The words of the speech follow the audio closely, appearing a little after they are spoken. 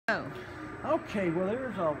Oh, Okay, well,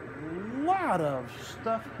 there's a lot of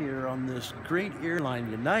stuff here on this great airline,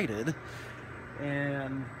 United.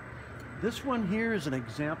 And this one here is an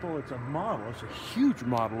example. It's a model. It's a huge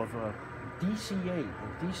model of a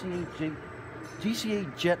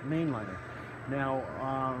DC-8 jet mainliner.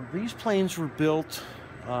 Now, these planes were built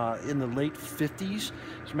in the late 50s.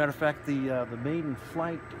 As a matter of fact, the maiden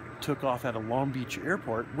flight took off at a Long Beach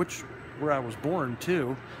airport, where I was born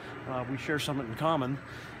too. We share something in common.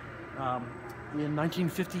 In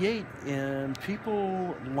 1958, and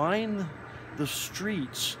people lined the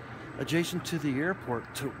streets adjacent to the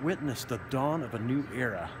airport to witness the dawn of a new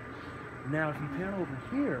era. Now, if you pan over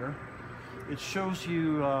here, it shows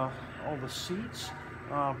you all the seats.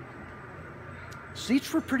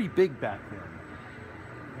 Seats were pretty big back then,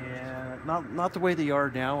 and not the way they are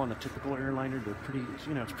now on a typical airliner. They're pretty,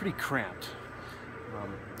 it's pretty cramped,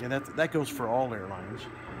 and that goes for all airlines.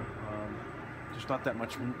 There's not that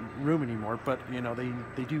much room anymore, but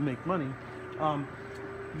they do make money.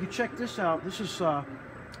 You check this out. This is a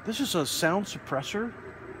sound suppressor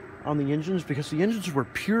on the engines, because the engines were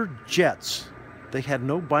pure jets. They had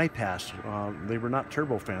no bypass. They were not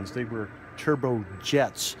turbofans. They were turbo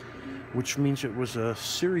jets, which means it was a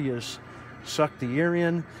serious suck the air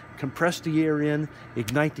in, compress the air in,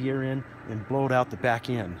 ignite the air in, and blow it out the back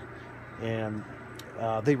end. And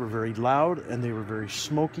they were very loud, and they were very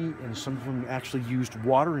smoky, and some of them actually used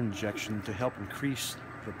water injection to help increase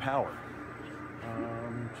the power.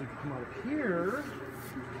 So you come out of here,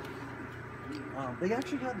 they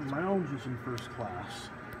actually had lounges in first class,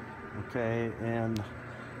 okay, and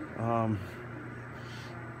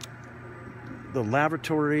the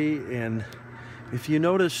lavatory. And if you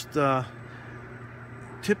noticed,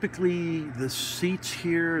 typically the seats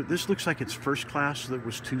here, this looks like it's first class. There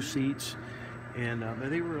was 2 seats. And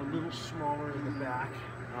they were a little smaller in the back.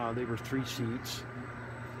 They were 3 seats,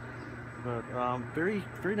 but very,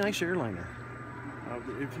 very nice airliner.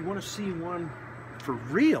 If you want to see one for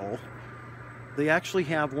real, they actually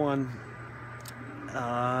have one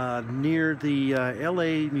near the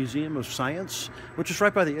LA Museum of Science, which is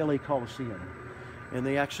right by the LA Coliseum. And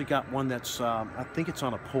they actually got one that's, I think it's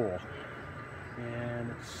on a pole,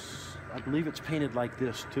 and I believe it's painted like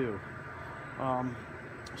this too.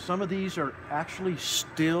 Some of these are actually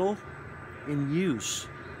still in use,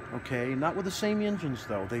 okay? Not with the same engines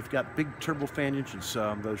though. They've got big turbofan engines,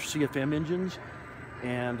 those CFM engines,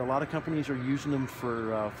 and a lot of companies are using them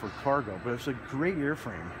for cargo. But it's a great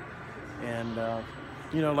airframe, and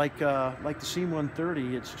like the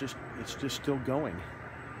C-130, it's just still going.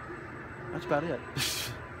 That's about it.